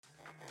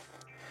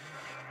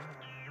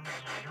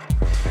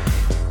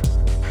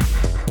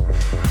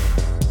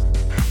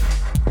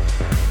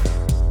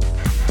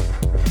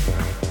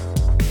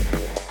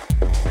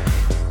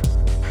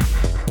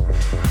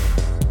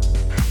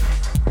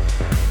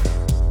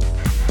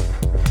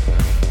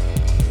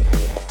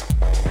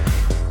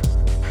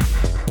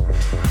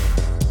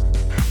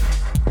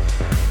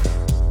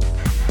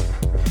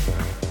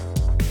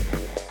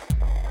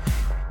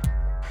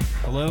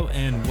Hello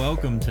and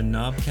welcome to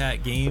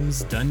Knobcat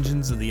Games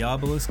Dungeons of the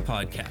Obelisk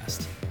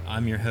podcast.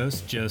 I'm your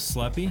host, Joe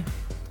Sleppy,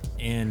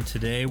 and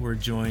today we're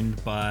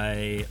joined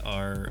by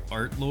our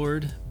art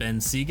lord, Ben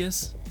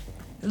Segas.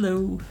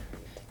 Hello.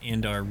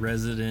 And our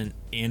resident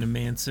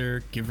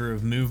animancer, giver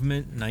of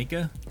movement,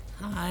 Nika.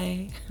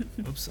 Hi.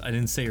 Oops, I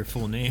didn't say your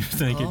full name,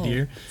 Nika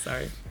dear.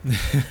 Sorry.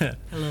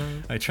 Hello.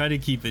 I try to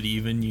keep it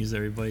even, use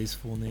everybody's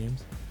full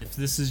names. If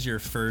this is your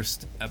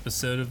first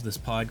episode of this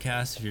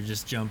podcast, if you're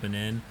just jumping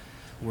in,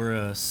 we're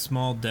a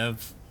small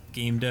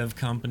game dev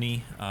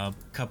company, a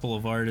couple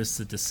of artists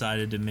that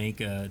decided to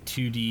make a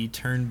 2D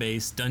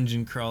turn-based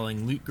dungeon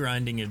crawling loot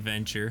grinding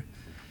adventure,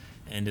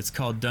 and it's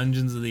called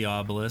Dungeons of the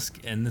Obelisk,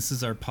 and this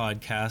is our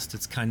podcast.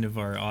 It's kind of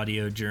our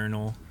audio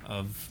journal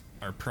of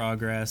our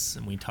progress,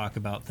 and we talk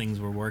about things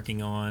we're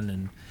working on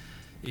and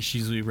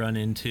issues we run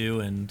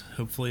into, and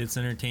hopefully it's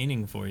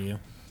entertaining for you.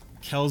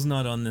 Kel's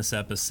not on this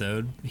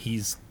episode.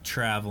 He's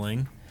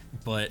traveling.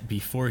 But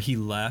before he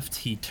left,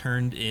 he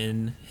turned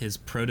in his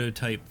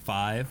Prototype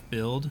 5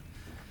 build,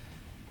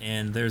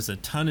 and there's a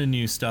ton of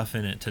new stuff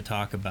in it to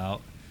talk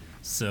about.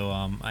 So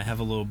I have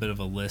a little bit of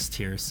a list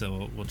here,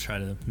 so we'll try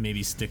to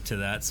maybe stick to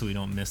that so we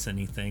don't miss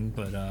anything.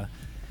 But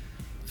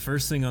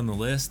first thing on the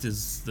list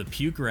is the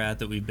puke rat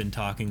that we've been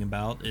talking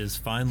about is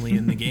finally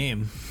in the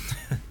game.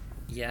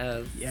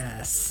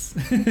 Yes.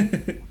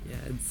 Yeah,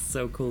 it's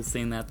so cool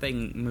seeing that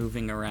thing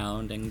moving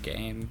around in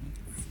game.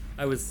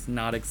 I was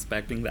not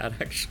expecting that,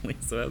 actually,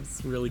 so that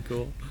was really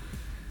cool.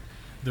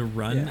 The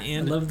run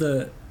and I love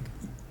the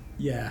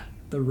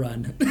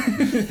run.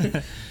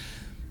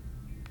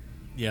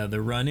 Yeah, the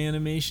run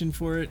animation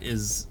for it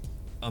is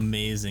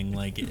amazing.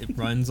 Like, it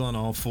runs on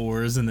all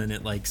fours and then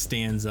it like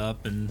stands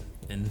up and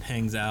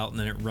hangs out and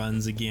then it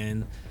runs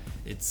again.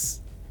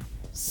 It's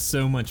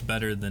so much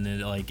better than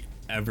it like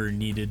ever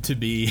needed to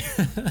be.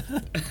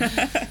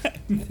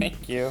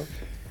 Thank you.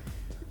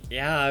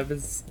 Yeah,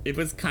 it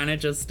was kind of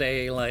just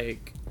I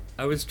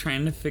was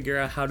trying to figure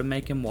out how to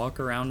make him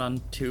walk around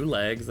on two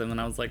legs, and then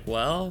I was like,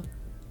 well,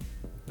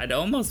 I'd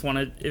almost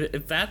want to,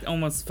 if that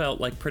almost felt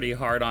like pretty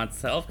hard on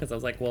itself, because I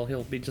was like, well,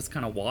 he'll be just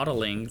kind of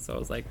waddling, so I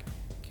was like,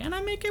 can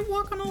I make it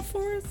walk on all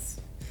fours?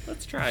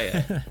 Let's try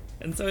it.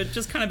 And so it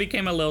just kind of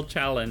became a little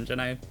challenge, and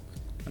I'm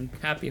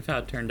happy with how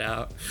it turned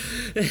out.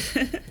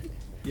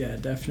 Yeah,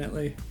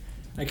 definitely.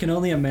 I can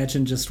only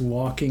imagine just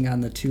walking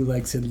on the two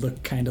legs, it'd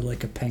look kind of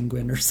like a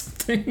penguin or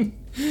something.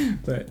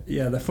 But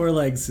yeah, the four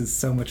legs is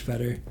so much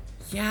better.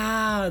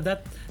 Yeah,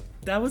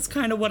 that was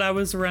kind of what I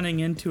was running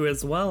into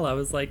as well. I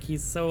was like,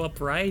 he's so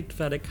upright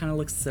that it kind of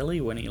looks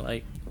silly when he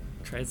like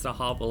tries to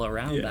hobble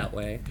around that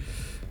way.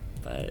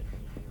 But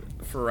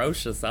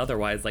ferocious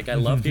otherwise. Like, I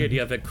love the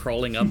idea of it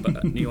crawling up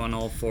you on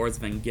all fours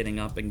and then getting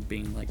up and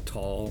being like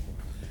tall.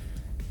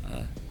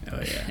 Oh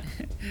yeah.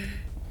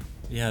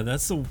 Yeah,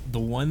 that's the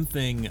one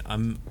thing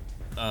I'm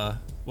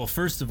well,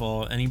 first of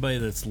all, anybody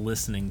that's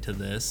listening to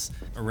this,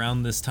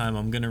 around this time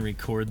I'm going to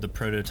record the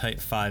Prototype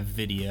 5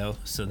 video,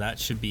 so that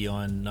should be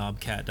on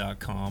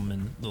knobcat.com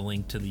and the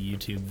link to the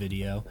YouTube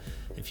video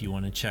if you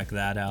want to check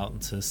that out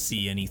and to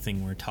see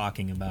anything we're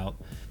talking about.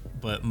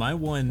 But my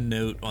one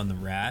note on the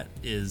rat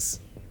is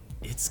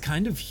it's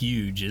kind of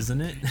huge,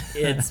 isn't it?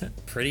 It's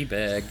pretty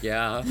big,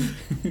 yeah.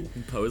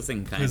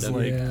 Imposing, kind of.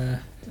 Like, yeah.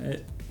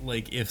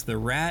 Like, if the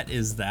rat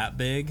is that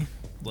big,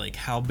 like,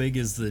 how big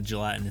is the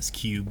gelatinous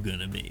cube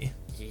gonna be?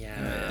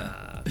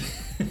 Yeah.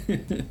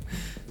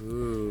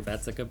 Ooh,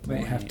 that's a good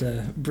point. Might have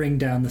to bring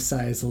down the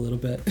size a little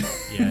bit.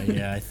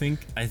 Yeah. I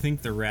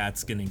think the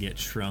rat's gonna get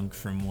shrunk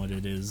from what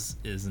it is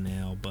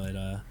now,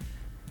 but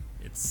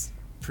it's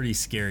pretty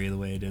scary the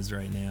way it is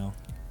right now.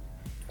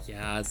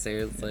 Yeah,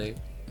 seriously.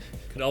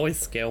 Could always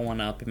scale one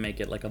up and make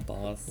it like a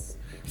boss.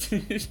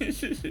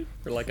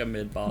 Or like a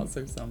mid-boss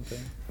or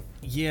something.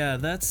 Yeah,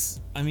 that's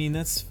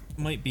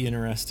might be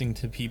interesting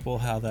to people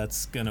how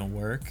that's gonna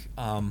work.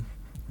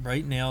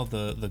 Right now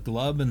the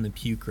glub and the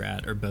puke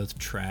rat are both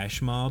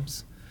trash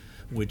mobs,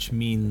 which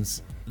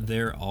means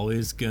they're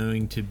always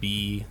going to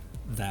be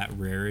that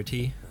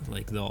rarity.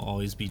 Like, they'll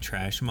always be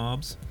trash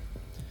mobs.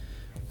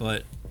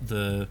 But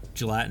the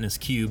gelatinous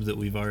cube that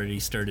we've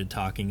already started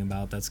talking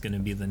about, that's going to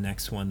be the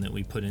next one that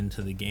we put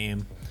into the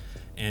game.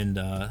 And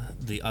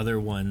the other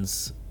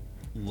ones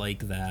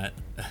like that,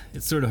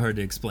 it's sort of hard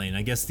to explain.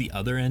 I guess the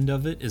other end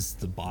of it is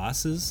the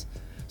bosses.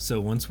 So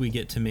once we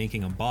get to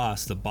making a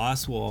boss, the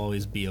boss will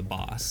always be a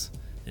boss,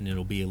 and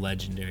it'll be a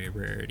legendary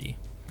rarity.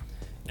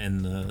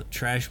 And the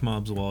trash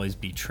mobs will always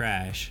be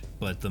trash,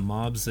 but the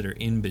mobs that are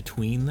in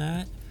between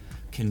that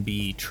can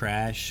be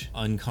trash,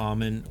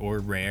 uncommon, or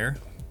rare.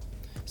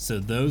 So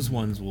those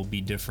ones will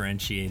be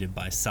differentiated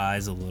by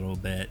size a little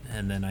bit,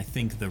 and then I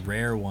think the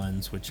rare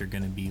ones, which are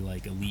going to be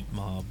like elite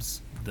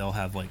mobs, they'll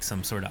have like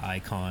some sort of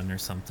icon or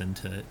something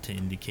to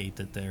indicate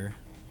that they're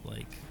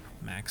like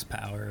max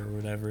power or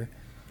whatever.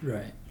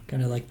 Right.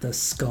 Kind of like the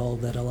skull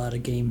that a lot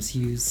of games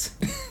use.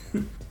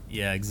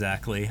 Yeah,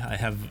 exactly. I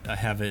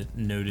have it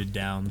noted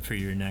down for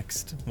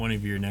one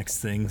of your next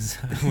things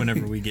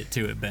whenever we get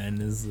to it,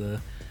 Ben, is the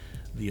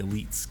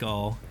elite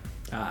skull.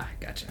 Ah,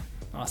 gotcha.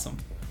 Awesome.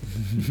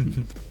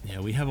 Yeah,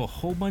 we have a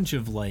whole bunch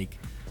of like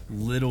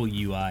little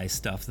UI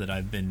stuff that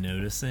I've been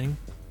noticing.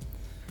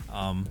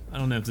 I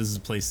don't know if this is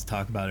a place to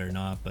talk about it or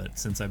not, but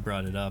since I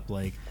brought it up,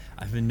 like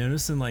I've been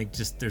noticing like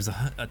just there's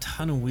a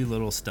ton of wee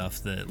little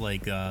stuff that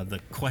like the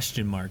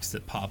question marks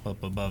that pop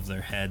up above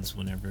their heads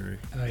whenever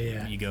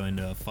you go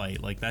into a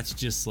fight. Like that's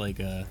just like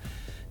a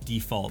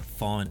default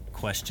font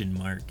question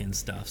mark and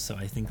stuff. So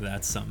I think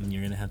that's something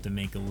you're gonna have to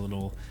make a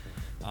little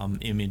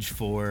image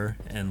for,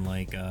 and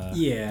like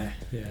yeah.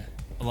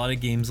 A lot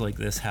of games like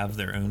this have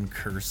their own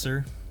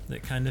cursor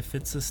that kind of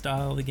fits the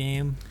style of the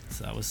game,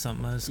 so that was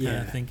something I was kind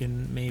of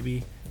thinking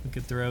maybe we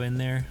could throw in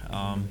there.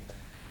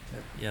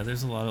 Yeah,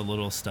 there's a lot of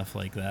little stuff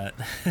like that.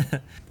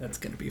 That's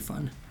gonna be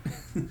fun.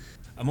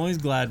 I'm always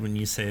glad when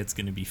you say it's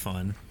gonna be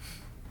fun.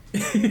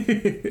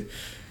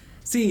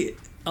 See,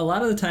 a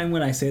lot of the time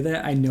when I say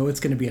that, I know it's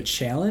gonna be a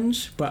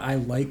challenge, but I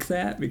like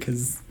that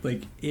because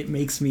like it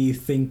makes me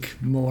think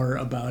more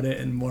about it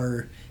and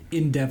more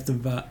in depth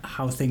about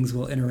how things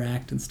will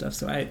interact and stuff.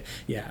 So I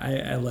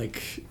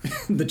like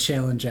the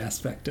challenge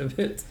aspect of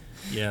it.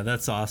 Yeah,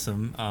 that's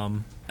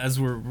awesome. As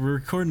we're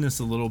recording this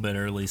a little bit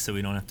early, so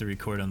we don't have to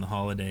record on the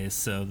holidays.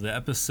 So the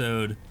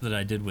episode that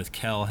I did with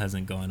Kel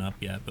hasn't gone up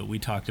yet, but we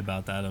talked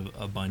about that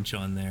a bunch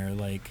on there.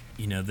 Like,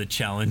 you know, the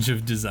challenge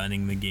of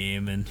designing the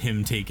game and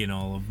him taking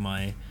all of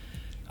my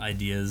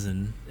ideas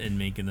and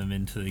making them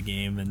into the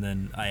game. And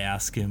then I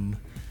asked him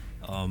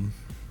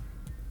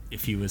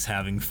if he was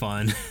having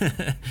fun,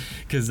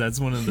 because that's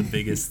one of the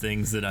biggest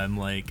things that I'm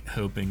like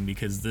hoping,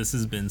 because this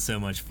has been so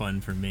much fun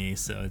for me.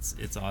 So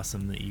it's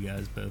awesome that you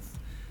guys both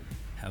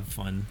have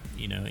fun,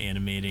 you know,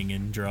 animating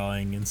and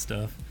drawing and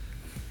stuff.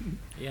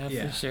 Yeah,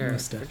 for sure.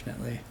 Most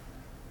definitely.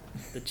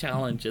 The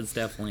challenge is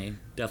definitely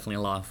a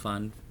lot of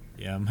fun.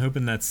 Yeah, I'm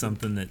hoping that's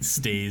something that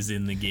stays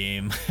in the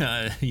game.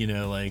 You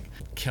know, like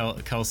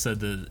Kel said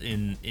that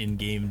in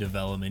game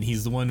development,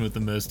 he's the one with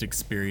the most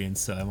experience.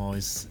 So I'm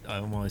always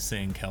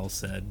saying Kel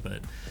said,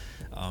 but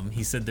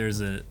he said there's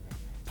a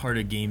part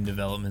of game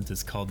development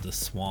that's called the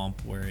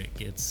swamp, where it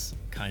gets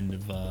kind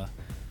of I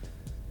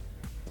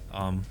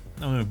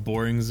don't know if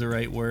boring's the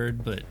right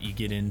word, but you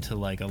get into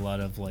like a lot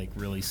of like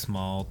really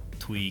small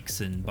tweaks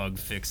and bug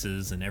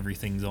fixes, and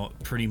everything's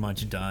pretty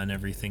much done.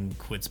 Everything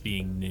quits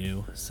being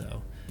new.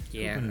 So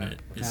yeah, hoping that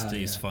it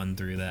stays fun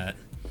through that.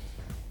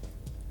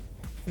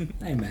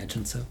 I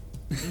imagine so.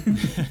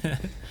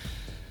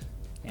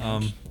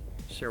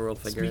 Sure, we'll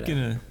figure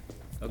it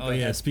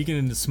out.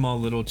 Speaking of small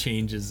little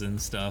changes and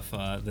stuff,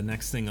 the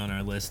next thing on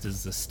our list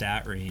is the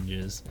stat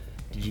ranges.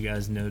 Did you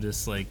guys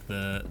notice like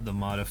the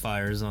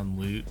modifiers on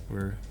loot?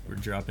 We're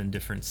dropping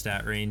different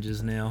stat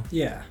ranges now.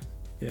 Yeah.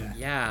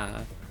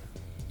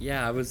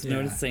 I was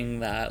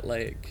noticing that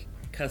like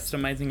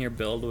customizing your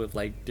build with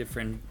like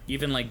different,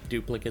 even like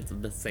duplicates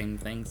of the same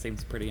thing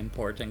seems pretty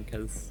important,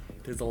 because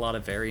there's a lot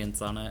of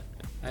variance on it.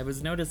 I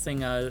was noticing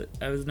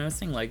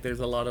like there's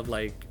a lot of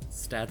like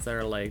stats that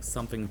are like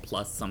something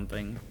plus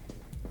something.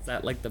 Is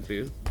that like the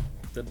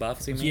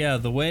buffs you mean? Yeah,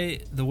 the way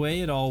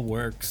it all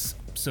works.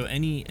 So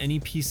any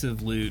piece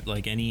of loot,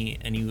 like any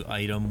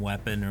item,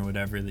 weapon, or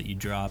whatever that you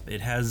drop, it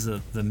has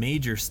the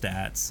major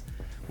stats,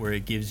 where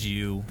it gives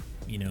you,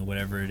 you know,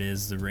 whatever it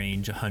is, the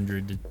range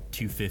 100 to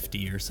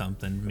 250 or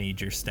something,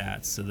 major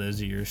stats. So those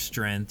are your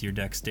strength, your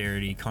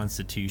dexterity,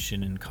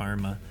 constitution, and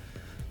karma.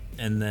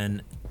 And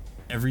then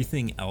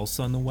everything else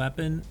on the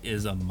weapon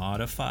is a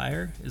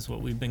modifier, is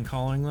what we've been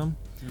calling them.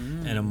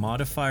 And a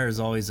modifier is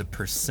always a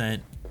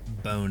percent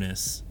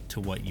bonus to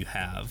what you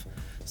have.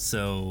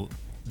 So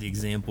the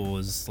example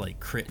is like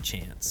crit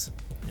chance.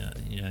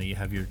 You know, you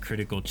have your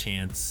critical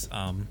chance,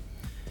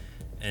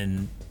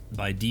 and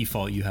by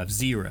default you have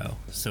 0.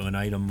 So an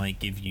item might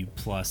give you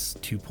plus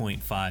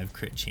 2.5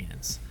 crit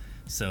chance.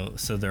 So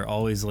they're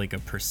always like a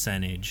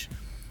percentage.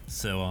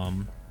 So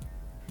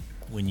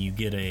when you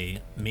get a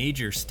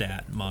major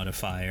stat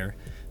modifier,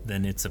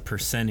 then it's a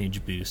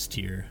percentage boost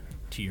to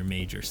your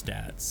major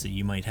stats. So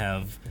you might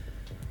have,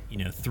 you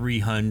know,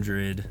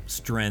 300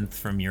 strength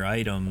from your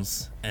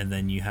items, and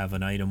then you have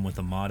an item with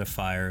a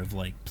modifier of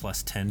like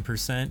plus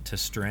 10% to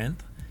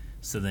strength.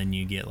 So then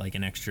you get like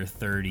an extra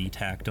 30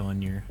 tacked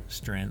on your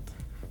strength.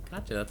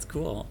 Gotcha, that's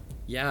cool.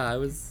 Yeah, I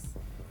was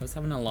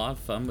having a lot of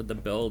fun with the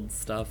build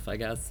stuff, I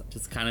guess.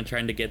 Just kind of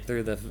trying to get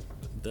through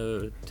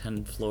the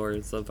 10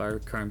 floors of our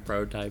current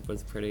prototype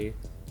was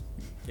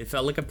it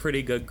felt like a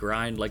pretty good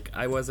grind. Like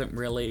I wasn't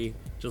really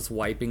just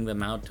wiping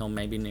them out till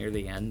maybe near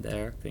the end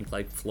there. I think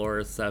like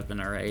floor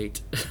 7 or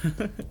 8.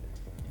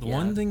 The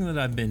one thing that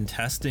I've been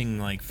testing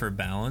like for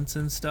balance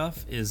and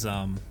stuff is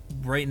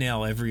right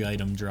now every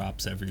item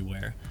drops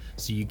everywhere.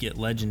 so you get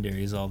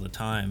legendaries all the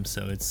time,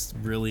 so it's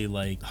really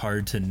like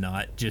hard to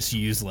not just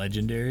use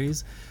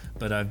legendaries.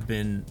 But I've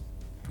been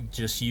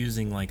just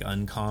using like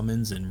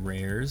uncommons and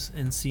rares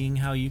and seeing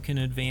how you can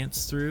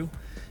advance through,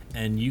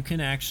 and you can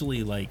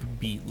actually like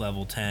beat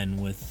level 10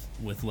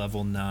 with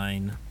level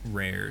 9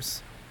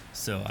 rares.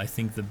 So I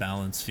think the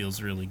balance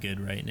feels really good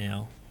right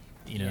now,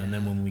 you know. And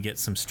then when we get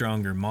some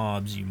stronger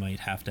mobs, you might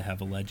have to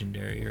have a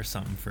legendary or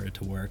something for it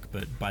to work,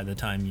 but by the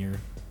time you're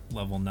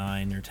level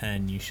 9 or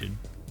 10, you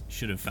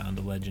should have found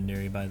a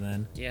legendary by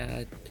then. Yeah,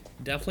 it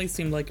definitely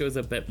seemed like it was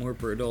a bit more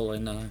brutal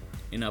in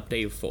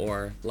update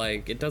 4.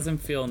 Like, it doesn't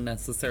feel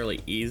necessarily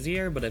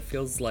easier, but it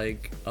feels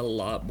like a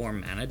lot more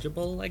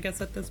manageable, I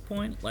guess, at this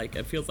point. Like,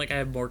 it feels like I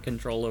have more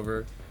control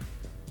over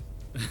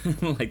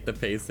like the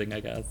pacing,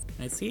 I guess.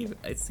 I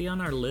see on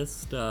our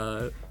list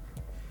that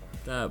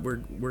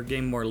we're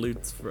getting more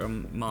loots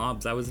from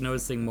mobs. I was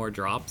noticing more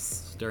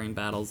drops during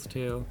battles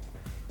too.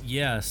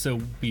 Yeah, so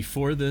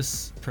before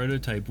this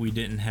prototype,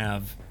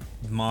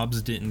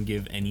 mobs didn't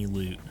give any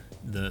loot.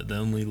 The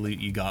only loot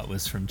you got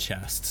was from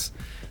chests.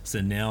 So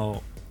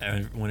now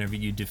whenever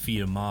you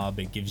defeat a mob,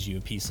 it gives you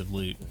a piece of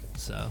loot.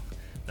 So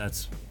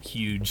that's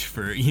huge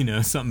for, you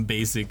know, something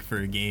basic for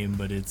a game,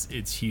 but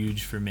it's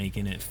huge for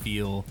making it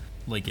feel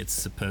like it's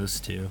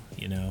supposed to,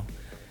 you know.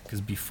 Because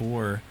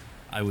before,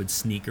 I would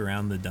sneak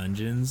around the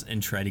dungeons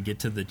and try to get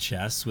to the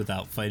chests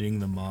without fighting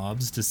the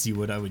mobs to see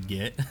what I would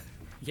get.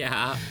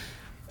 Yeah.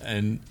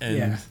 And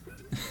Yeah.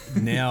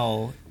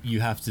 now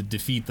you have to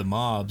defeat the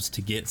mobs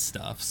to get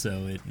stuff,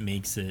 so it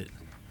makes it,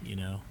 you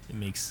know, it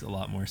makes a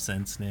lot more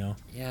sense now.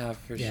 Yeah,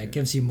 for Yeah, sure. it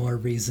gives you more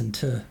reason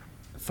to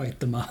fight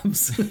the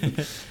mobs.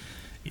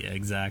 Yeah,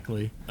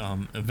 exactly.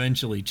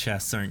 Eventually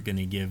chests aren't going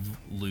to give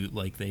loot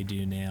like they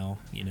do now.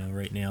 You know,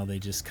 right now they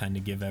just kind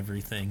of give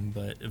everything,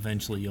 but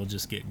eventually you'll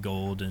just get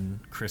gold and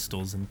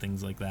crystals and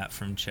things like that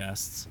from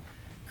chests.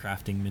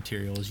 Crafting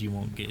materials, you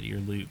won't get your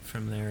loot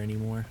from there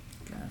anymore.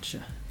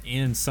 Gotcha.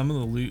 And some of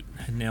the loot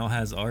now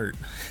has art.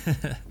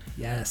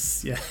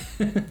 Yes, yeah.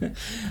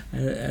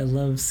 I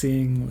love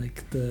seeing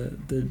like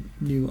the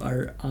new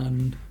art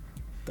on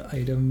the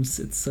items.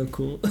 It's so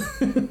cool.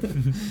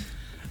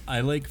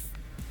 I like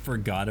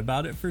forgot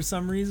about it for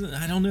some reason.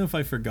 I don't know if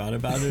I forgot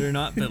about it or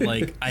not, but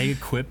like I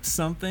equipped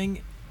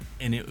something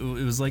and it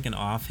was like an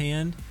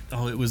offhand.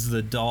 Oh, it was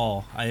the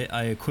doll.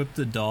 I equipped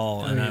the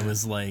doll and yeah. I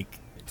was like,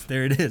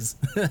 there it is.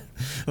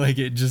 Like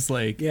it just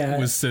like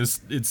was so,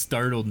 it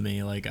startled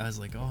me. Like I was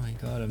like, oh my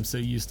god, I'm so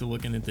used to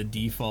looking at the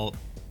default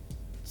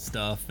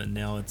stuff and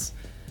now it's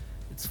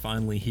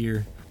finally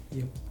here.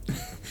 Yep.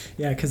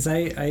 Yeah, because I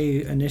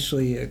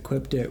initially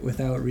equipped it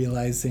without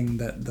realizing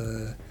that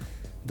the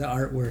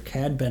artwork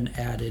had been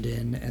added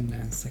in, and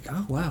I was like,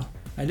 oh wow,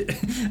 I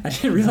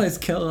didn't realize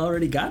Kel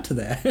already got to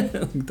that.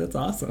 Like, that's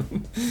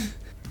awesome.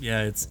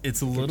 Yeah,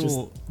 it's a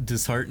little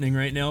disheartening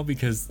right now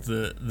because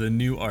the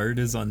new art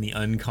is on the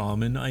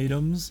uncommon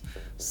items,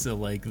 so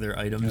like they're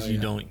items you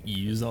don't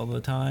use all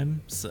the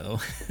time. So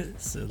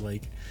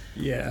like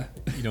yeah,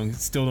 you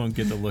still don't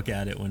get to look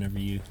at it whenever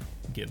you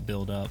get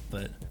built up.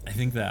 But I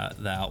think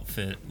that the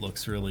outfit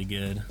looks really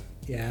good.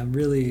 Yeah,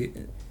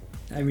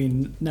 I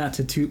mean, not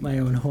to toot my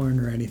own horn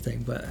or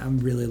anything, but I'm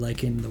really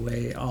liking the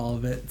way all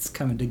of it's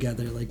coming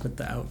together, like with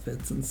the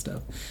outfits and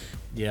stuff.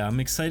 Yeah,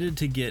 I'm excited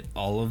to get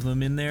all of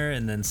them in there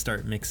and then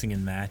start mixing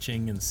and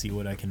matching and see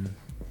what I can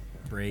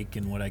break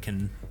and what I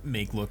can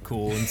make look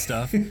cool and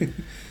stuff.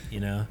 You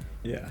know?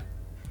 Yeah.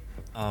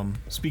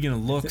 Speaking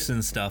of looks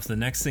and stuff, the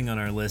next thing on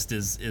our list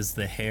is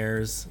the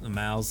hairs, the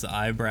mouths, the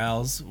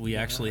eyebrows. We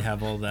actually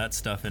have all that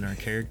stuff in our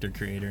character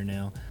creator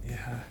now.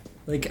 Yeah.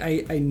 Like,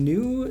 I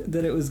knew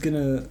that it was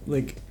gonna,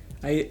 like,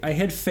 I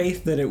had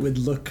faith that it would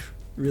look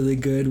really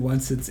good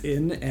once it's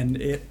in, and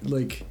it,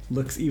 like,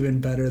 looks even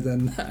better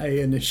than I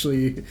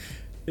initially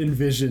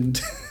envisioned.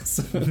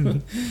 So,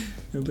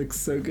 it looks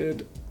so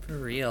good. For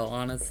real,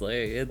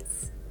 honestly.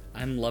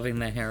 I'm loving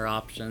the hair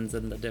options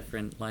and the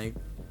different, like,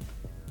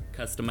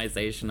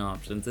 customization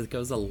options. It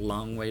goes a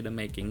long way to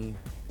making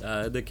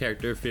the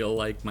character feel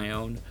like my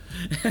own.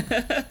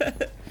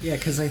 Yeah,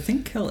 because I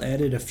think Kel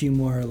added a few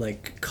more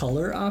like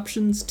color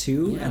options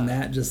too, and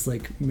that just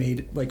like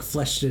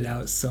fleshed it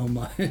out so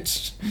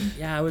much.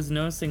 Yeah, I was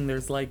noticing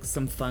there's like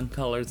some fun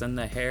colors in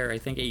the hair. I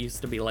think it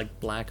used to be like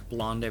black,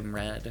 blonde, and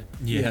red.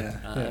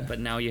 Yeah. But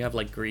now you have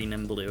like green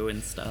and blue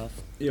and stuff.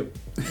 Yep.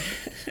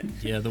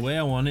 Yeah, the way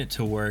I want it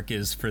to work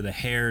is for the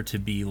hair to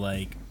be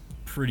like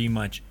pretty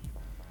much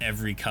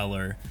every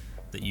color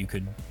that you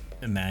could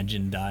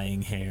imagine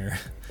dyeing hair.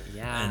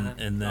 Yeah.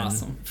 And then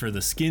awesome. For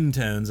the skin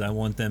tones, I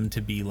want them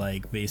to be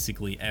like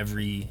basically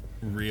every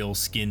real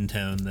skin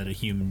tone that a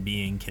human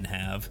being can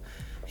have.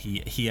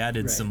 He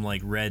added some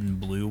like red and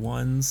blue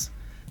ones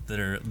that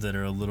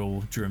are a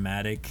little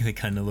dramatic. They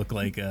kind of look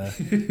like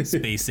a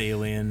space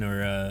alien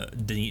or a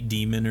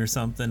demon or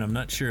something. I'm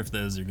not sure if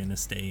those are gonna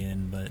stay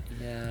in, but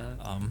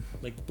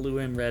like blue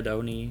and red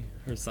Oni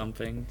or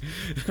something.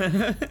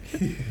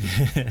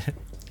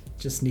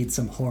 Just need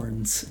some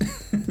horns.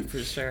 For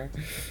sure.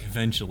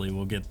 Eventually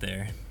we'll get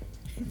there.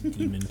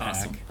 demon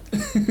pack.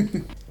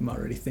 Awesome. I'm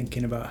already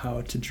thinking about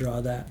how to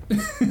draw that.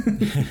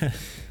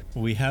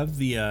 We have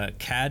the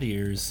cat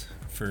ears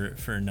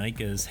for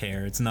Nika's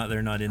hair. It's not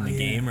they're not in the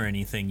game or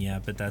anything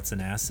yet, but that's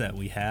an asset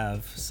we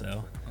have.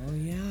 So. Oh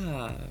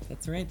yeah,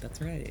 that's right.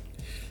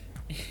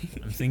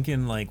 I'm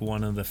thinking like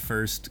one of the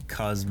first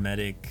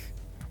cosmetic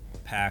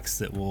packs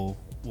that we'll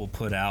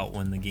put out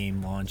when the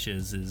game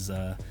launches is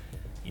the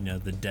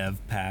dev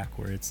pack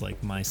where it's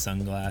like my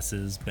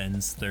sunglasses,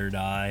 Ben's third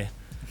eye,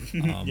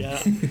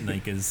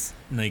 Nika's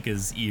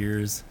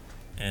ears,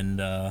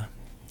 and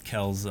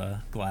Kel's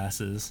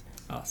glasses.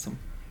 Awesome.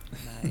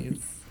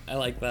 Nice. I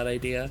like that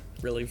idea.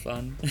 Really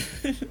fun.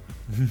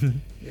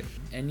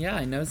 And yeah,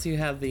 I notice you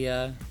have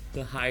the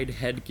hide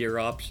headgear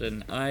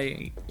option.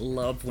 I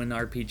love when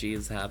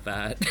RPGs have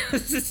that.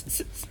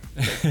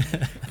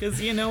 Because,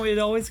 it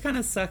always kind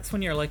of sucks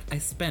when you're like, I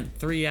spent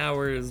 3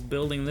 hours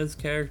building this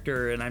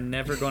character and I'm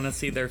never going to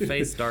see their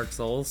face, Dark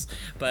Souls.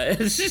 But,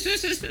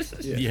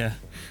 Yeah.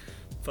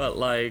 But, a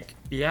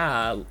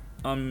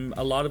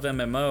lot of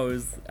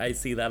MMOs, I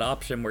see that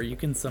option where you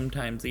can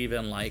sometimes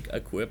even,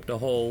 equip the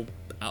whole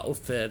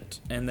outfit,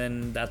 and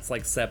then that's,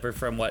 separate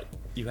from what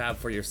you have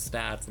for your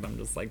stats, and I'm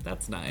just like,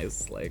 that's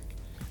nice.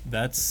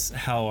 That's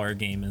how our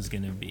game is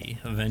going to be.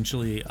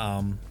 Eventually,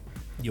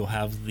 you'll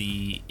have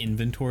the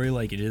inventory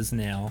like it is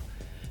now,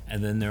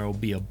 and then there will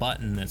be a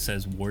button that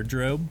says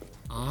wardrobe.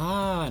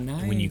 Ah,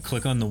 nice. When you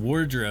click on the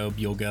wardrobe,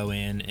 you'll go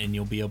in and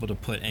you'll be able to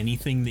put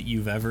anything that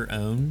you've ever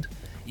owned,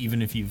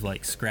 even if you've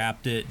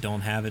scrapped it,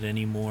 don't have it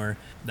anymore,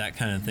 that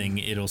kind of thing.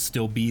 It'll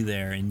still be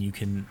there, and you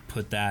can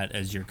put that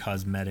as your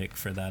cosmetic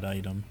for that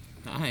item.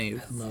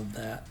 Nice. I love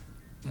that.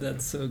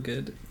 That's so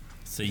good.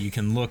 So you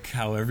can look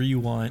however you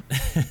want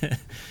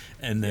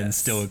and then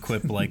still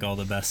equip all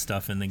the best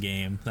stuff in the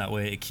game. That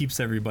way it keeps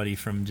everybody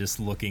from just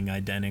looking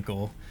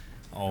identical,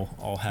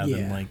 all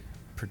having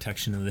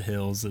protection of the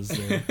hills as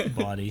their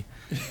body.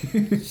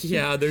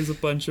 Yeah, there's a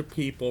bunch of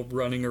people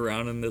running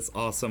around in this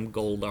awesome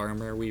gold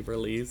armor we've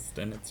released,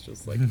 and it's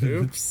just like,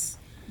 oops,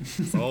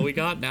 that's all we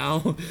got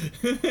now.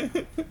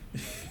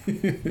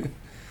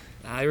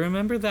 I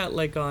remember that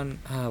on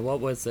what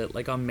was it,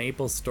 on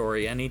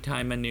MapleStory,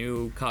 anytime a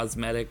new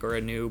cosmetic or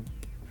a new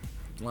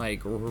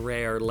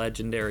rare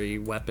legendary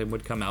weapon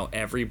would come out,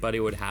 everybody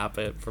would have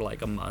it for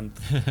a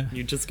month.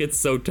 You just get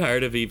so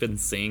tired of even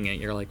seeing it.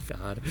 You're like,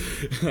 God,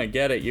 I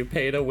get it, you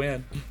pay to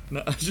win.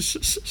 No.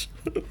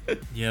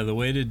 Yeah, the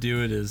way to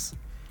do it is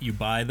you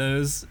buy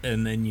those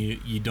and then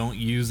you don't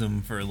use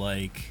them for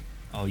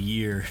a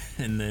year,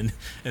 and then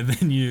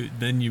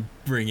you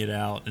bring it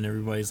out and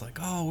everybody's like,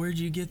 oh, where'd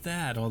you get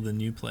that, all the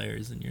new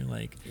players, and you're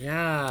like,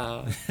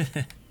 yeah.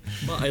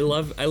 Well, I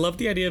love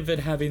the idea of it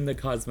having the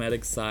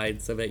cosmetic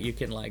side so that you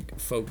can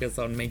focus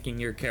on making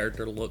your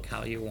character look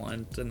how you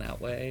want, and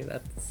that way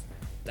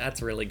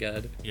that's really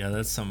good. Yeah,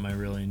 that's something I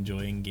really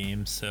enjoy in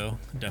games, so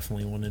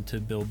definitely wanted to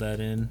build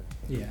that in.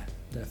 Yeah,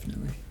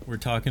 definitely. We're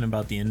talking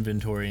about the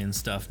inventory and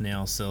stuff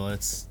now, so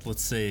let's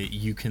say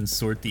you can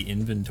sort the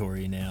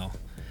inventory now.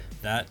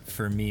 That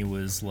for me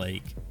was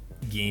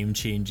game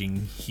changing,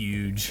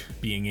 huge,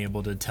 being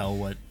able to tell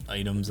what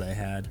items I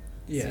had.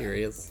 Yeah.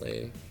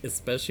 Seriously.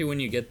 Especially when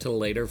you get to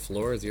later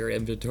floors, your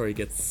inventory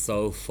gets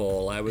so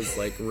full. I was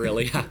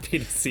really happy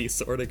to see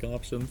sorting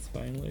options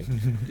finally.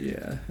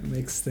 Yeah, it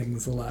makes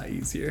things a lot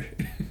easier.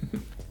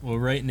 Well,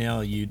 right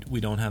now we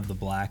don't have the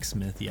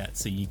blacksmith yet,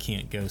 so you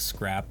can't go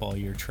scrap all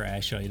your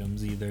trash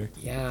items either.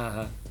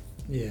 Yeah.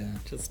 Yeah.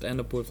 Just end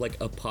up with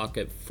a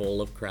pocket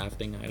full of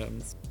crafting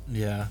items.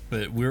 Yeah,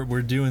 but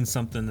we're doing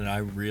something that I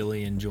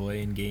really enjoy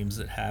in games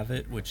that have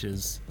it, which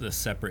is the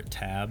separate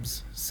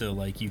tabs.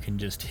 So you can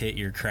just hit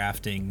your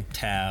crafting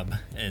tab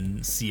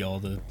and see all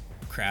the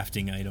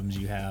crafting items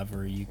you have,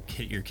 or you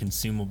hit your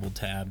consumable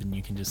tab and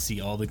you can just see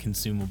all the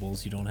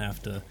consumables. You don't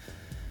have to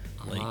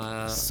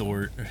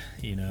sort,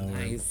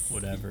 nice. or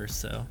whatever.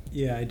 So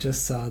yeah, I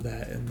just saw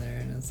that in there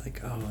and I was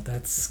like, oh,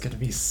 that's gonna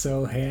be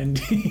so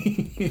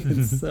handy.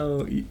 It's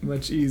so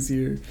much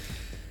easier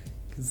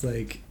because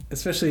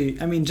especially,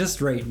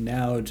 just right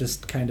now,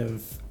 just kind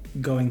of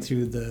going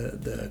through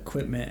the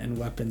equipment and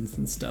weapons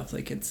and stuff,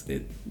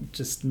 it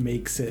just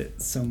makes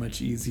it so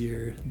much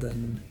easier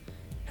than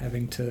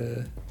having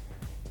to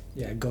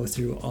go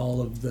through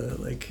all of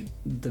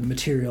the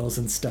materials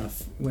and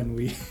stuff when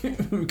we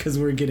because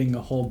we're getting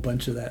a whole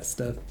bunch of that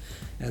stuff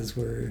as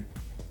we're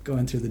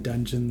going through the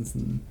dungeons,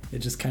 and it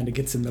just kind of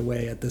gets in the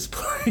way at this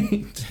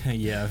point.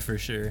 Yeah, for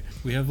sure.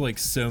 We have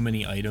so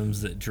many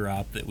items that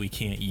drop that we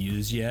can't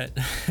use yet.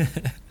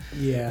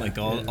 Yeah.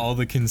 All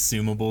the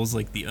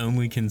consumables, the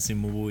only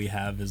consumable we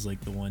have is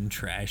the one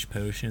trash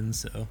potion,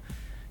 so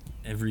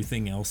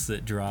everything else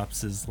that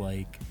drops is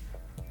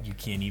you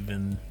can't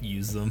even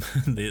use them.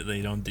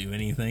 they don't do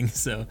anything,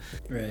 so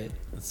right.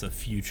 That's a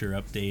future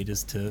update,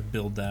 is to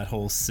build that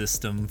whole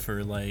system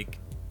for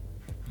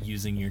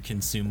using your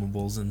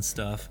consumables and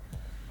stuff.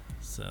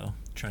 So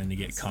trying to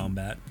get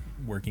combat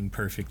working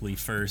perfectly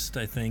first,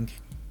 I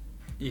think.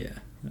 Yeah,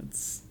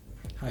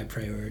 High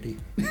priority.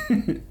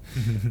 The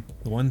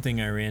one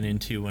thing I ran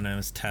into when I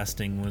was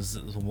testing was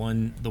the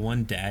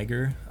one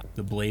dagger,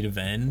 the Blade of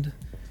End.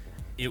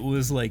 It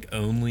was like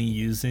only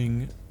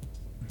using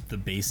the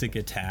basic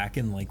attack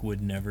and like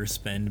would never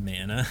spend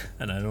mana,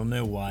 and I don't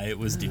know why it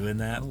was doing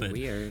that. But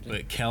weird.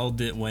 But Kel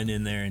went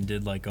in there and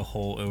did like a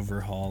whole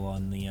overhaul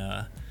on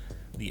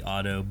the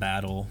auto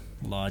battle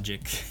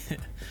logic,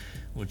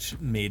 which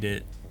made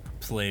it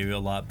play a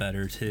lot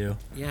better too.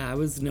 Yeah, I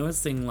was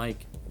noticing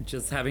like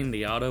just having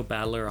the auto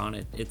battler on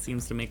it, it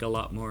seems to make a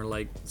lot more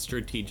like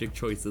strategic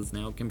choices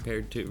now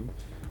compared to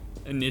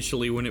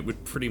initially when it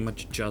would pretty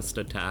much just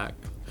attack.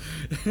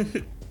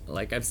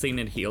 Like I've seen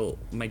it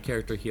my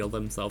character heal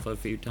themselves a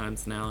few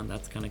times now, and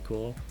that's kind of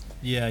cool.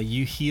 Yeah,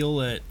 you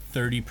heal at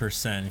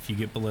 30%. If you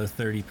get below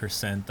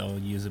 30%, they'll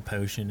use a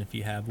potion if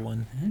you have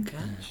one. Okay.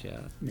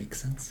 Gotcha.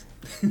 Makes sense.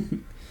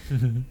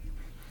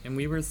 And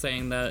we were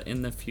saying that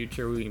in the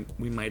future we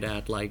might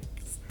add like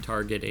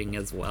targeting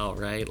as well,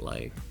 right?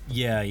 Like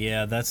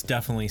Yeah, that's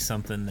definitely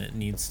something that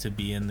needs to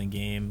be in the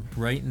game.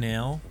 Right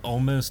now,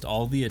 almost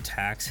all the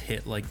attacks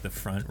hit like the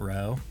front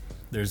row.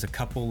 There's a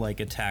couple like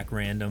attack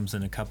randoms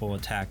and a couple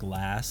attack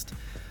last,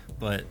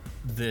 but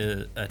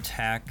the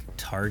attack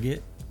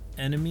target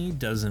enemy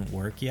doesn't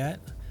work yet.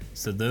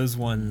 So those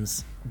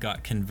ones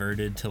got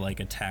converted to like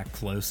attack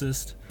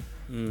closest.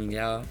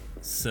 Yeah.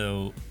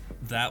 So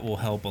that will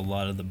help a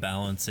lot of the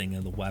balancing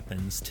of the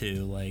weapons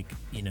too. Like,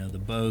 you know, the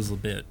bow's a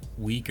bit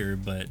weaker,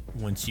 but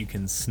once you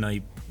can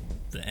snipe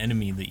the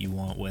enemy that you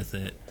want with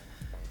it,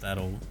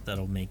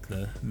 that'll make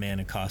the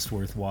mana cost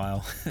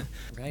worthwhile.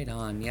 Right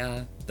on,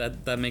 yeah.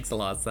 That makes a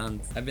lot of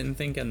sense. I've been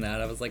thinking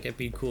that. I was like, it'd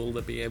be cool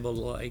to be able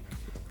to like,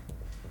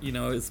 you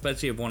know,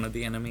 especially if one of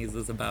the enemies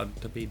is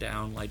about to be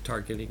down, like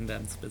targeting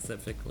them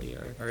specifically,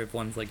 or if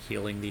one's like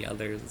healing the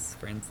others,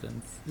 for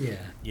instance.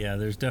 Yeah,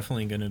 there's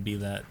definitely going to be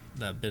that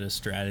bit of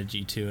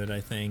strategy to it,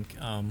 I think.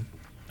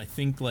 I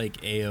think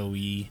like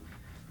AoE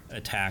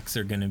attacks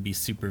are going to be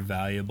super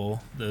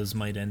valuable. Those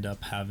might end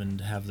up having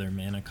to have their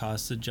mana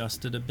costs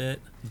adjusted a bit.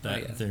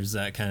 There's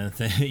that kind of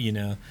thing, you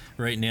know.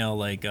 Right now,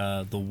 like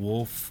the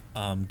Wolf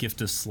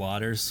Gift of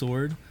Slaughter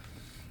sword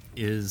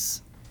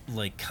is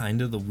like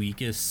kind of the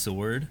weakest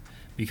sword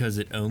because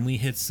it only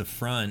hits the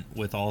front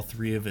with all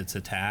 3 of its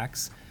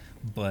attacks,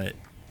 but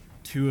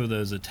 2 of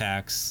those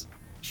attacks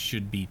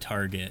should be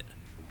target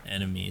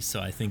enemies.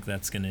 So I think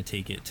that's going to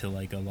take it to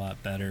like a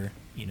lot better,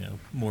 you know,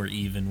 more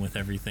even with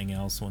everything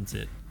else once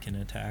it can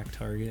attack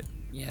target.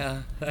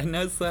 Yeah, I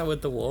noticed that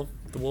with the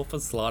Wolf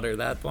of Slaughter.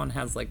 That one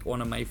has like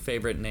one of my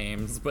favorite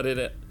names, but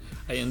I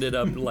ended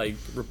up like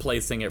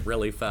replacing it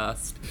really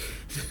fast.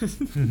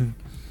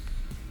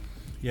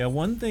 Yeah,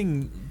 one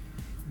thing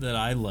that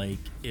I like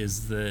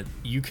is that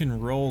you can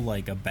roll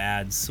like a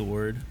bad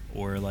sword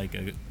or like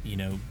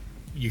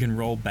you can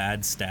roll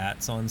bad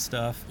stats on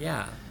stuff.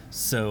 Yeah.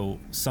 So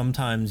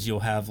sometimes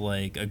you'll have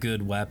like a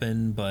good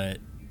weapon, but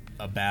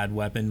a bad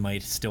weapon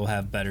might still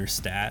have better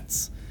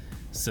stats.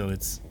 So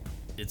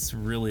it's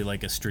really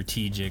like a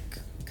strategic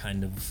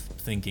kind of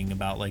thinking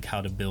about like how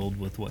to build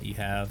with what you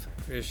have.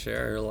 For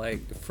sure.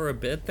 Like for a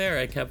bit there,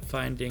 I kept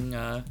finding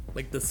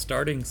like the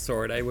starting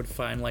sword. I would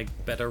find like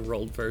better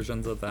rolled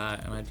versions of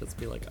that, and I'd just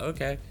be like,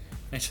 okay,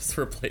 I just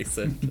replace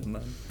it. And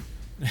then,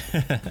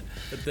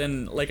 but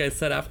then, like I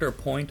said, after a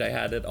point, I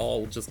had it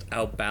all just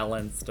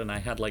outbalanced, and I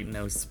had like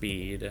no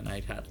speed, and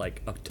I had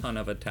like a ton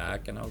of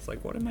attack, and I was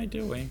like, what am I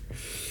doing?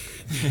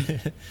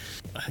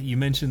 You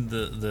mentioned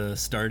the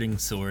starting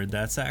sword.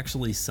 That's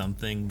actually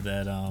something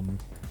that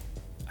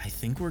I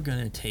think we're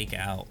gonna take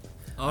out.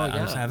 Oh,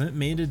 yeah. I haven't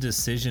made a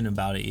decision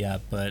about it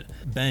yet, but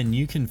Ben,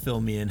 you can fill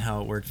me in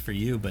how it worked for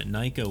you. But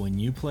Nyko, when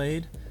you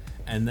played,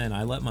 and then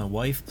I let my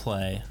wife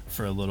play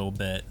for a little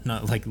bit,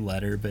 not like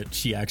let her, but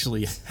she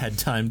actually had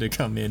time to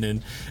come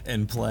in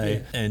and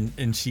play. Yeah.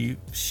 And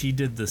she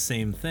did the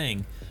same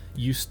thing.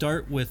 You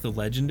start with a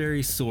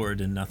legendary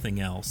sword and nothing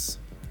else.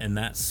 And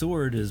that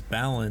sword is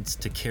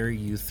balanced to carry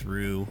you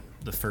through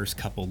the first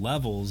couple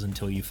levels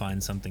until you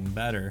find something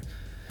better.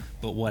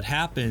 But what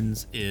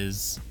happens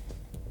is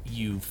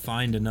you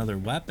find another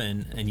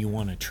weapon and you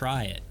want to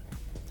try it.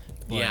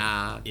 But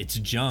yeah, it's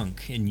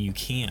junk and you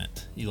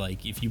can't.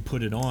 Like if you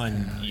put it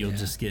on, you'll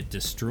just get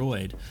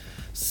destroyed.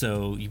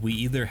 So we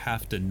either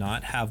have to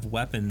not have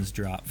weapons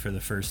drop for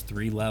the first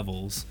 3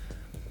 levels,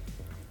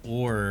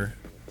 or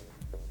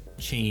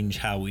change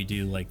how we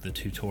do like the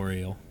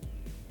tutorial.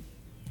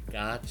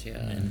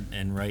 Gotcha.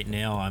 And right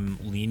now I'm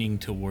leaning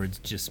towards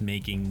just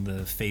making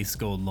the Face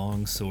Gold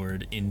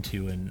Longsword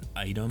into an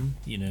item,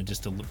 you know,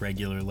 just a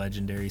regular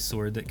legendary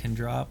sword that can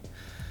drop,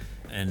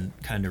 and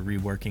kind of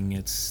reworking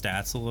its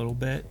stats a little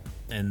bit,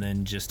 and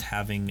then just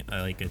having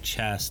like a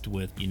chest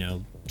with, you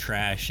know,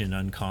 trash and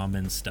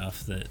uncommon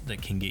stuff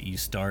that can get you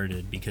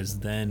started, because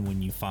then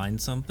when you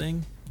find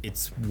something,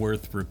 it's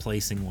worth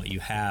replacing what you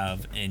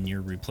have, and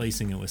you're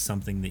replacing it with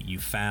something that you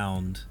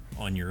found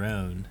on your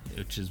own,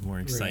 which is more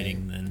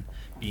exciting than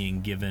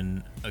being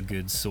given a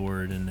good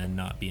sword and then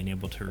not being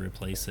able to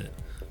replace it.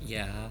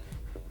 Yeah,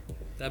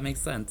 that makes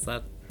sense.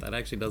 That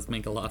actually does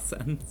make a lot of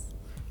sense.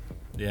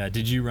 Yeah,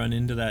 did you run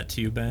into that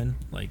too, Ben?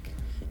 Like,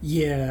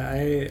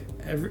 Yeah,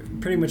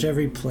 pretty much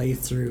every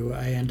playthrough,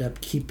 I end up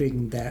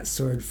keeping that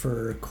sword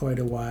for quite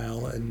a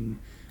while, and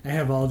I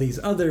have all these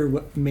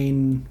other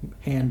main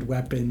hand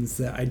weapons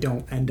that I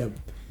don't end up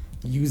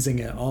using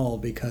at all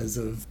because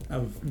of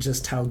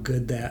just how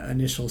good that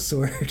initial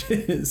sword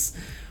is.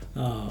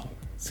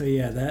 So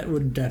yeah, that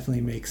would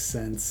definitely make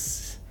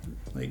sense,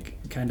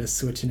 like kind of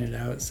switching it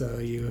out.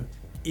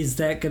 Is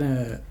that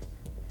gonna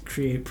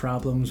create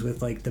problems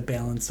with like the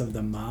balance of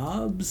the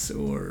mobs,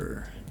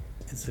 or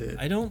is it?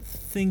 I don't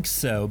think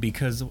so,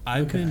 because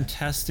I've been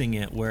testing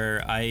it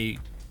where I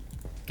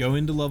go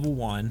into level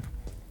 1,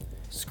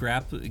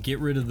 get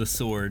rid of the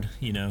sword,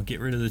 get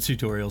rid of the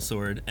tutorial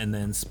sword, and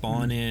then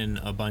spawn in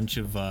a bunch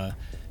of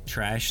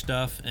trash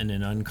stuff and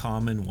an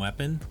uncommon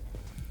weapon.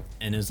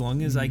 And as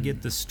long as I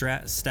get the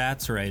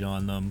stats right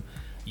on them,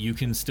 you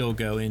can still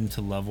go into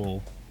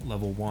level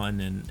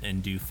 1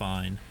 and do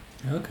fine.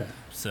 Okay.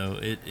 So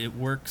it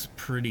works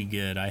pretty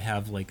good. I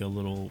have like a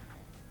little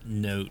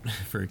note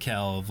for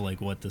Cal of like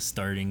what the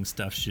starting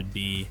stuff should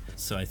be.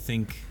 So I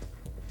think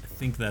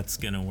that's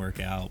gonna work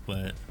out.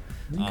 But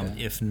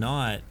if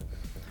not,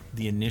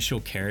 the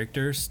initial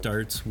character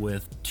starts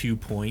with 2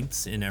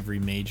 points in every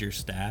major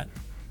stat,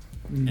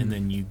 and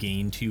then you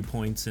gain 2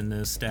 points in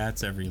those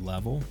stats every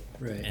level.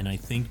 Right. And I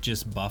think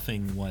just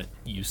buffing what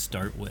you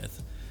start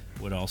with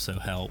would also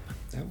help.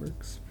 That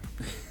works.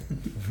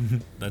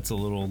 That's a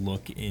little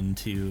look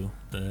into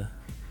the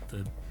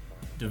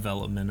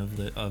development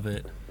of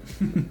it.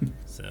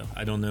 So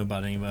I don't know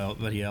about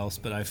anybody else,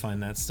 but I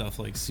find that stuff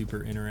like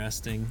super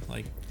interesting.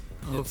 Like,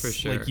 for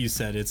sure. Like you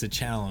said, it's a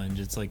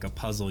challenge. It's like a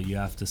puzzle you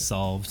have to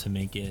solve to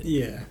make it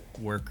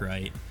work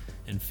right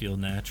and feel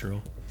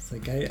natural. It's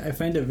like I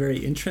find it very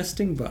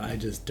interesting, but I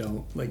just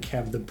don't like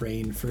have the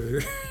brain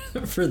for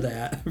for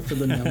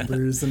the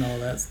numbers and all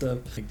that stuff.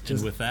 Like,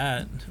 and with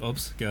that,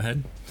 oops, go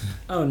ahead.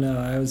 Oh no,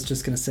 I was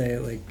just gonna say,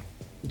 like,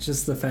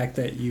 just the fact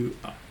that you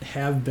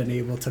have been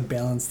able to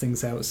balance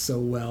things out so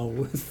well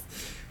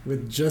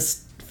with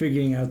just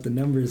figuring out the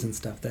numbers and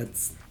stuff.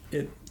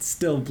 It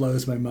still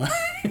blows my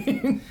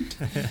mind.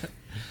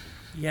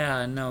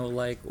 Yeah, no,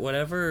 like,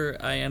 whatever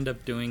I end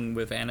up doing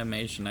with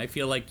animation, I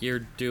feel like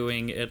you're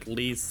doing at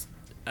least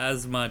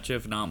as much,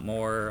 if not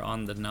more,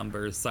 on the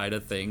numbers side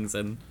of things.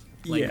 And,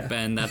 like,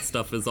 Ben, that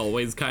stuff is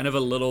always kind of a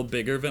little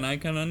bigger than I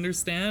can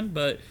understand,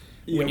 but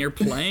when you're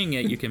playing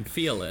it, you can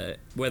feel it,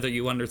 whether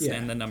you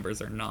understand the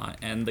numbers or not.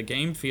 And the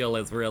game feel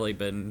has really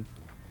been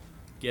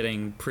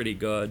getting pretty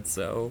good,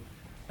 so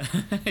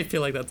I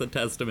feel like that's a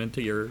testament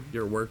to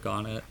your work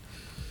on it.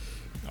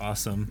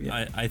 Awesome.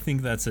 Yeah. I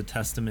think that's a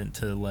testament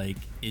to like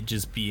it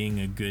just being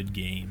a good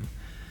game.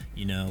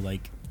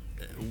 Like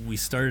we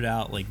started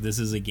out like, this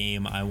is a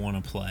game I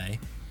want to play.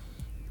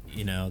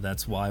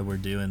 That's why we're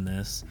doing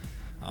this.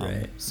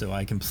 Right. So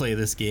I can play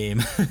this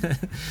game.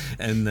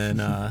 And then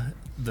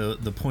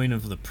the point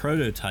of the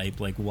prototype,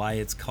 like why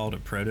it's called a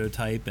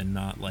prototype and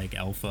not like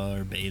alpha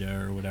or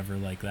beta or whatever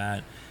like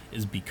that,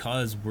 is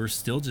because we're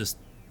still just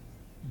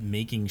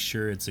making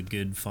sure it's a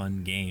good,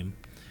 fun game.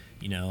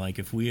 Like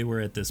if we were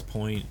at this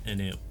point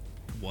and it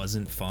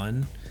wasn't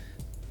fun,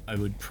 I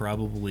would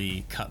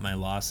probably cut my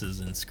losses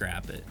and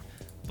scrap it.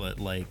 But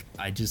like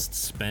I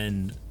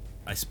spend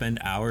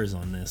hours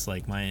on this.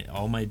 Like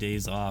all my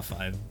days off,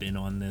 I've been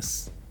on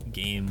this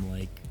game,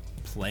 like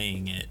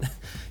playing it.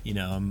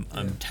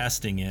 I'm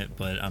testing it,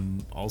 but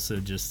I'm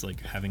also just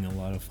like having a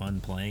lot of fun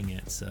playing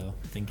it. So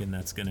thinking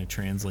that's going to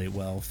translate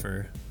well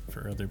for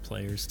other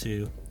players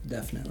too.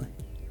 Definitely.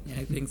 Yeah,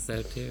 I think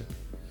so too.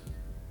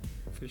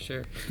 For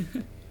sure.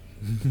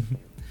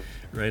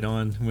 Right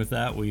on. With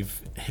that, we've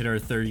hit our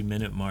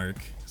 30-minute mark,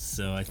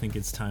 so I think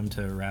it's time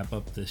to wrap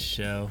up this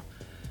show.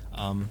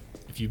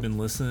 If you've been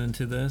listening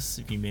to this,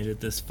 if you made it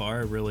this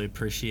far, I really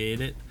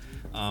appreciate it.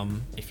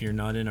 If you're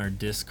not in our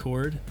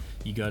Discord,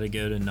 you got to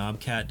go to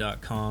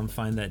knobcat.com,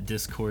 find that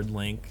Discord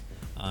link,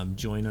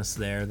 join us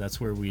there.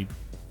 That's where we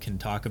can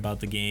talk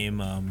about the game.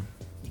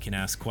 You can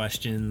ask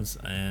questions,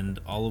 and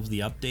all of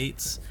the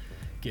updates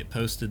get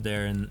posted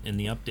there in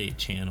the update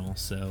channel,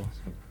 so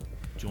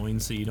join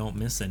so you don't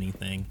miss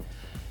anything.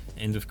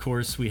 And of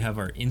course we have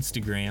our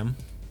Instagram,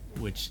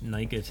 which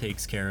Nika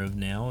takes care of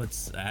now.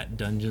 It's at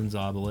Dungeons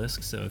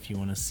Obelisk, so if you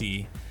want to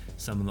see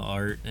some of the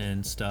art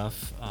and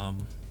stuff,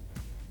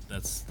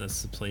 that's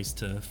the place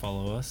to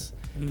follow us.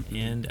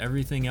 And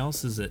everything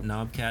else is at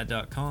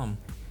knobcat.com.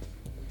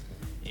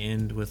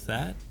 And with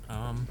that,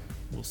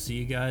 we'll see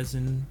you guys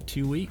in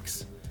 2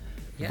 weeks.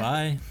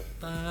 Bye.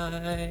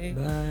 Bye.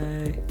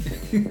 Bye.